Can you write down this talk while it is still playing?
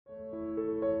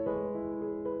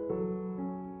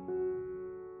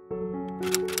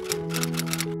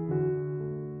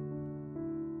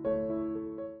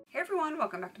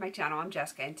back to my channel. I'm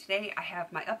Jessica, and today I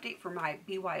have my update for my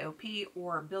BYOP,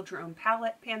 or Build Your Own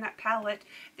Palette, Pan That Palette.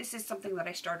 This is something that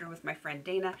I started with my friend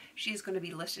Dana. She's going to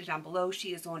be listed down below.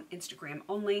 She is on Instagram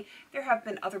only. There have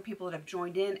been other people that have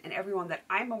joined in, and everyone that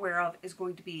I'm aware of is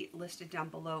going to be listed down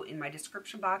below in my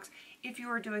description box. If you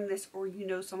are doing this or you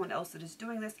know someone else that is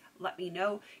doing this, let me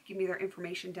know. Give me their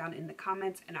information down in the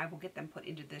comments, and I will get them put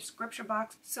into the description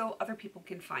box so other people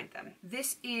can find them.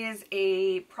 This is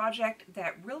a project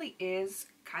that really is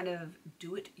kind of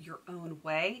do it your own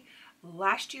way.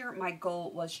 Last year my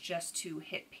goal was just to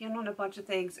hit pan on a bunch of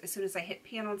things. As soon as I hit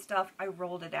pan on stuff, I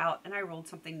rolled it out and I rolled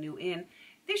something new in.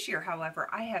 This year, however,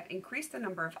 I have increased the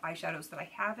number of eyeshadows that I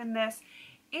have in this,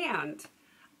 and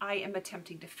I am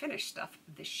attempting to finish stuff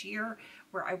this year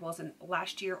where I wasn't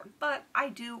last year, but I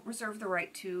do reserve the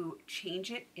right to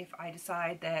change it if I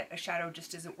decide that a shadow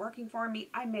just isn't working for me.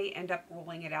 I may end up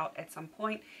rolling it out at some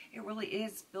point. It really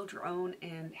is build your own,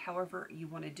 and however you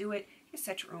want to do it, you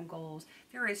set your own goals.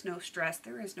 There is no stress,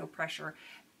 there is no pressure.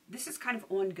 This is kind of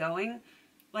ongoing.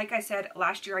 Like I said,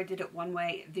 last year I did it one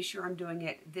way. This year I'm doing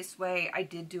it this way. I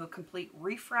did do a complete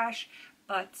refresh,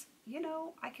 but you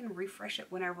know, I can refresh it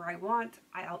whenever I want.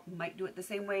 I might do it the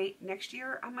same way next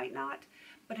year, I might not,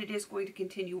 but it is going to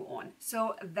continue on.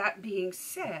 So that being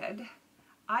said,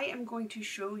 I am going to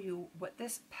show you what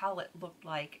this palette looked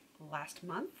like last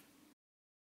month.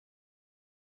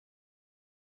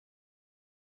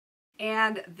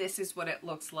 And this is what it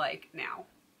looks like now.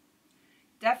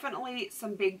 Definitely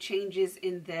some big changes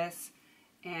in this,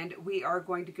 and we are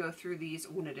going to go through these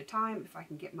one at a time. If I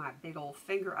can get my big old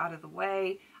finger out of the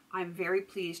way. I'm very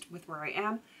pleased with where I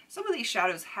am. Some of these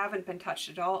shadows haven't been touched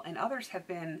at all, and others have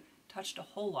been touched a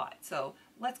whole lot. So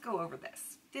let's go over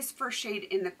this. This first shade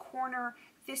in the corner,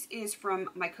 this is from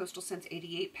my Coastal Scents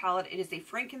 88 palette. It is a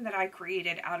Franken that I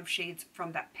created out of shades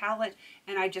from that palette,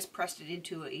 and I just pressed it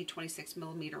into a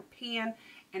 26mm pan,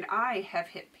 and I have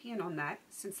hit pan on that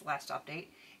since the last update.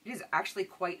 It is actually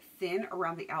quite thin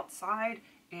around the outside,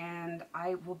 and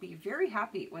I will be very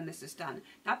happy when this is done.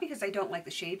 Not because I don't like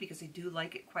the shade, because I do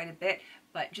like it quite a bit,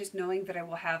 but just knowing that I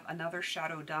will have another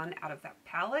shadow done out of that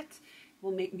palette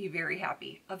will make me very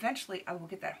happy. Eventually, I will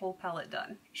get that whole palette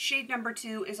done. Shade number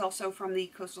 2 is also from the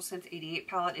Coastal Scents 88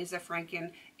 palette. It is a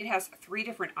Franken. It has 3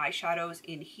 different eyeshadows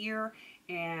in here,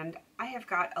 and I have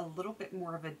got a little bit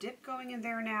more of a dip going in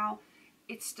there now.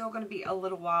 It's still going to be a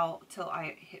little while till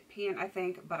I hit pan, I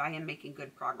think, but I am making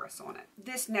good progress on it.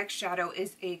 This next shadow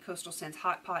is a Coastal Scents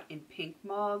Hot Pot in Pink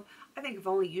Mauve. I think I've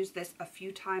only used this a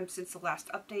few times since the last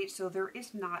update, so there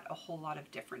is not a whole lot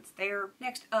of difference there.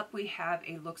 Next up, we have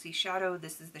a Luxie shadow.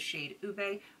 This is the shade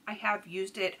Ube. I have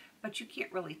used it, but you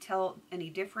can't really tell any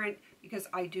different because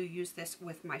I do use this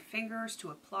with my fingers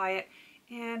to apply it,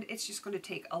 and it's just going to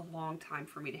take a long time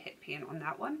for me to hit pan on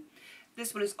that one.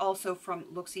 This one is also from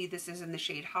Luxie. This is in the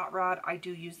shade Hot Rod. I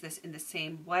do use this in the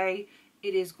same way.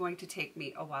 It is going to take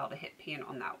me a while to hit pan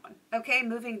on that one. Okay,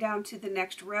 moving down to the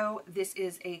next row. This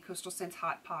is a Coastal Scents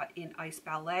Hot Pot in Ice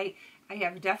Ballet. I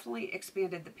have definitely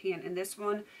expanded the pan in this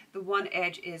one. The one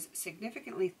edge is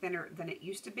significantly thinner than it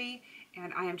used to be,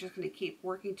 and I am just going to keep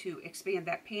working to expand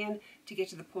that pan to get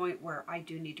to the point where I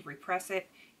do need to repress it,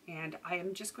 and I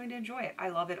am just going to enjoy it. I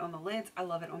love it on the lids. I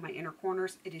love it on my inner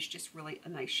corners. It is just really a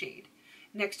nice shade.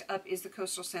 Next up is the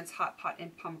Coastal Scents Hot Pot in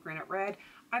Pomegranate Red.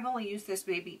 I've only used this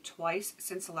maybe twice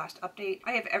since the last update.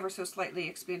 I have ever so slightly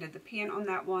expanded the pan on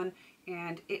that one,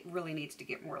 and it really needs to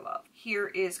get more love. Here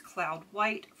is Cloud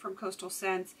White from Coastal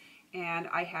Scents, and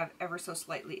I have ever so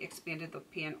slightly expanded the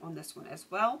pan on this one as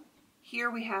well.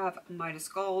 Here we have Midas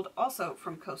Gold, also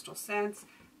from Coastal Scents.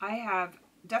 I have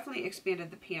definitely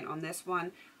expanded the pan on this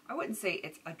one. I wouldn't say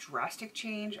it's a drastic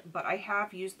change, but I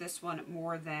have used this one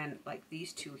more than like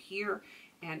these two here,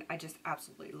 and I just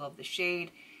absolutely love the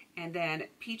shade. And then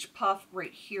Peach Puff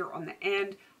right here on the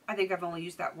end, I think I've only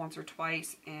used that once or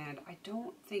twice, and I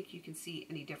don't think you can see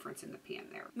any difference in the pan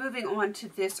there. Moving on to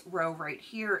this row right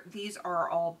here, these are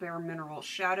all Bare Mineral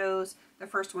shadows. The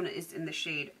first one is in the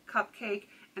shade Cupcake,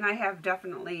 and I have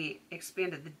definitely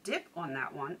expanded the dip on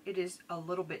that one. It is a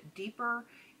little bit deeper,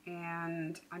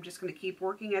 and I'm just going to keep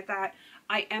working at that.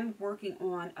 I am working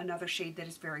on another shade that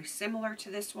is very similar to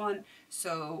this one,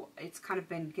 so it's kind of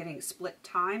been getting split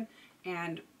time,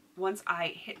 and once I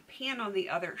hit pan on the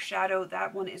other shadow,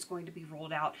 that one is going to be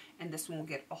rolled out, and this one will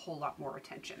get a whole lot more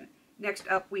attention. Next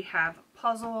up, we have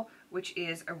Puzzle, which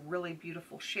is a really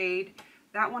beautiful shade.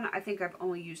 That one I think I've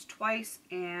only used twice,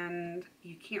 and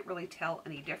you can't really tell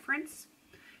any difference.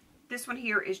 This one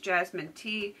here is Jasmine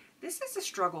Tea. This is a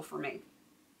struggle for me.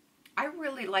 I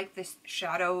really like this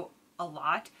shadow a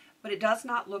lot, but it does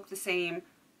not look the same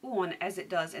on as it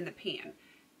does in the pan.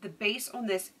 The base on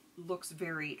this looks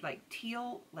very like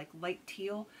teal, like light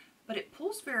teal, but it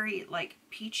pulls very like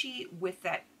peachy with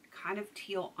that kind of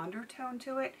teal undertone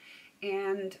to it.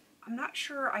 And I'm not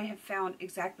sure I have found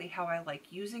exactly how I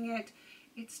like using it.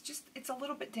 It's a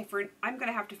little bit different. I'm going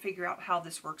to have to figure out how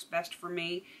this works best for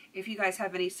me. If you guys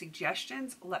have any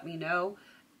suggestions, let me know.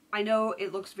 I know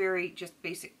it looks very just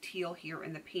basic teal here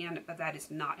in the pan, but that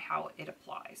is not how it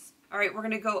applies. All right, we're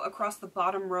going to go across the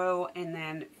bottom row and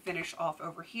then finish off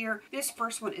over here. This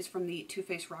first one is from the Too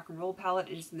Faced Rock and Roll palette.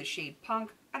 It is in the shade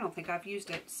Punk. I don't think I've used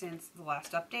it since the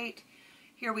last update.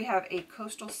 Here we have a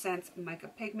Coastal Scents mica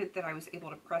pigment that I was able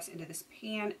to press into this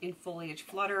pan in Foliage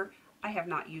Flutter. I have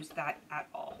not used that at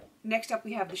all. Next up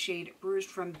we have the shade Bruised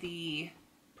from the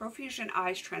Profusion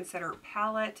Eyes Trendsetter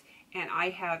palette, and I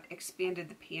have expanded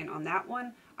the pan on that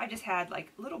one. I just had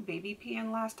like a little baby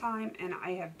pan last time, and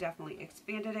I have definitely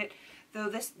expanded it, though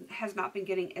this has not been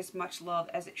getting as much love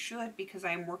as it should because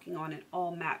I am working on an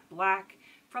all matte black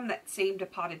from that same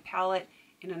Depotted palette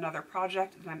in another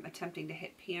project that I'm attempting to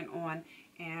hit pan on,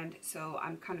 and so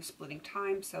I'm kind of splitting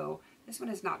time, so this one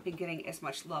has not been getting as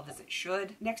much love as it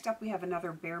should. Next up we have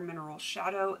another Bare Minerals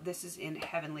shadow. This is in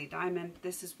Heavenly Diamond.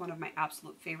 This is one of my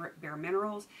absolute favorite Bare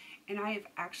Minerals, and I have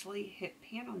actually hit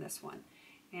pan on this one.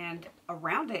 And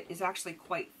around it is actually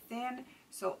quite thin,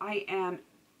 so I am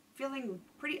feeling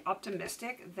pretty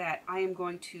optimistic that I am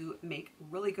going to make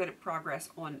really good progress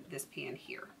on this pan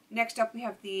here. Next up we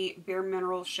have the Bare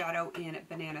Minerals shadow in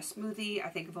Banana Smoothie. I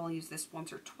think I've only used this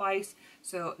once or twice,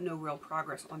 so no real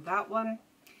progress on that one.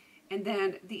 And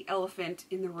then the Elephant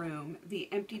in the Room, the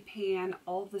empty pan,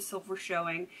 all the silver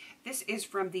showing. This is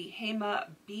from the Hema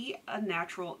Be a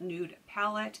Natural Nude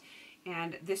palette,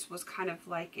 and this was kind of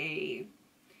like a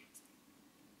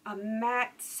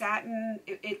matte satin.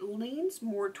 It leans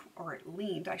more, or it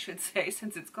leaned, I should say,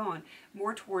 since it's gone,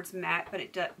 more towards matte, but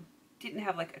it didn't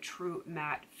have like a true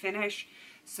matte finish.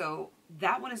 So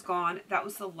that one is gone. That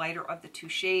was the lighter of the two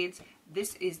shades.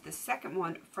 This is the second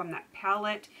one from that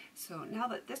palette. So now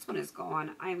that this one is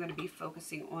gone, I am going to be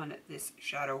focusing on this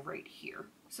shadow right here.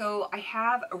 So I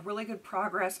have a really good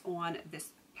progress on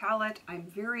this palette. I'm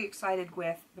very excited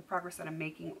with the progress that I'm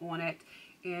making on it,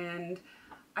 and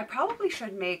I probably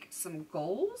should make some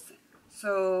goals.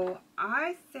 So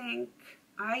I think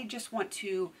I just want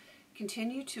to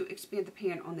continue to expand the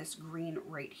pan on this green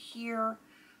right here.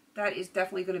 That is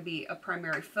definitely going to be a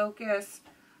primary focus.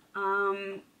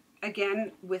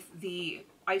 Again, with the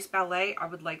Ice Ballet, I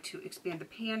would like to expand the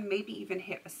pan, maybe even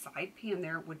hit a side pan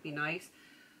there would be nice.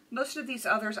 Most of these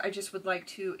others, I just would like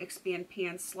to expand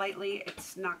pan slightly.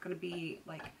 It's not going to be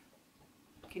like,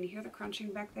 can you hear the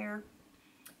crunching back there?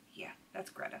 Yeah,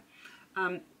 that's Greta.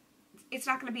 It's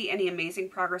not going to be any amazing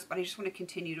progress, but I just want to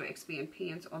continue to expand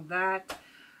pans on that.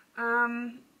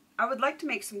 I would like to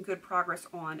make some good progress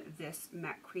on this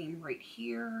matte cream right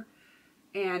here.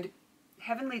 And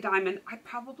Heavenly Diamond, I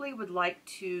probably would like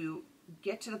to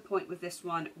get to the point with this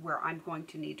one where I'm going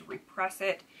to need to repress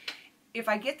it. If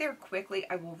I get there quickly,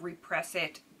 I will repress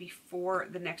it before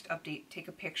the next update, take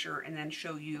a picture, and then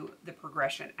show you the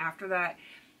progression after that.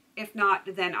 If not,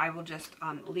 then I will just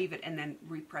leave it and then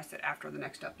repress it after the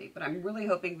next update. But I'm really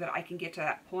hoping that I can get to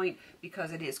that point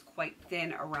because it is quite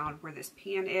thin around where this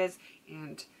pan is,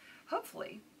 and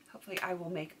hopefully I will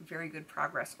make very good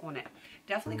progress on it.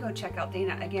 Definitely go check out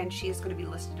Dana. Again, she is going to be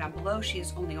listed down below. She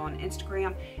is only on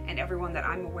Instagram, and everyone that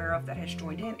I'm aware of that has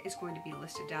joined in is going to be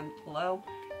listed down below.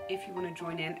 If you want to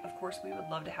join in, of course, we would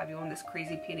love to have you on this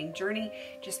crazy painting journey.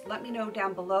 Just let me know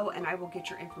down below, and I will get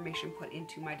your information put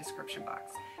into my description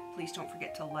box. Please don't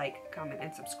forget to like, comment,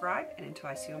 and subscribe. And until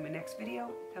I see you in my next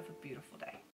video, have a beautiful day.